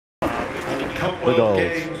Commonwealth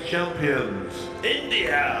Games champions,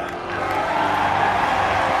 India.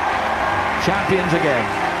 Champions again.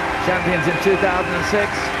 Champions in 2006.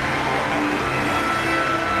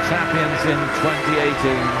 Champions in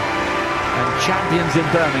 2018. And champions in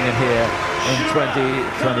Birmingham here in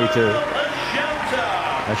 2022.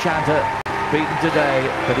 Ashanta beaten today,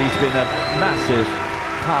 but he's been a massive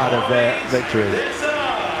part of their victory.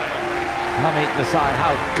 Hamid Nasai,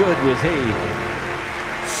 how good was he?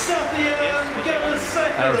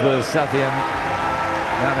 As was Satyam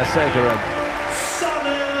Gnanasegaram.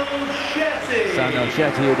 Sunil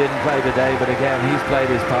Shetty, who didn't play today, but again, he's played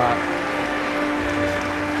his part.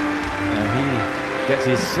 And he gets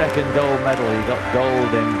his second gold medal. He got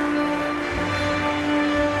gold in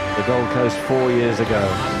the Gold Coast 4 years ago.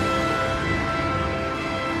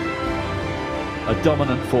 A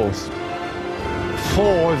dominant force.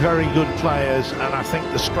 Four very good players, and I think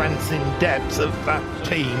the strength in depth of that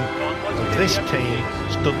team, of this team,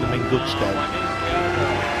 stood them in good stead.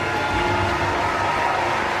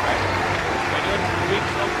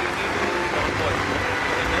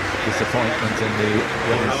 Disappointment in the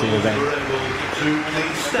women's team event,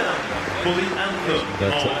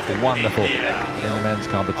 but wonderful in the men's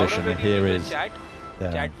competition. And here is chat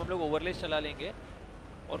में हम लोग overlays चला लेंगे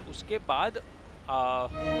और उसके बाद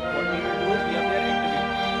what we will do is we have their interview.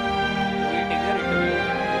 We will take their interview.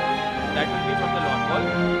 That will be from the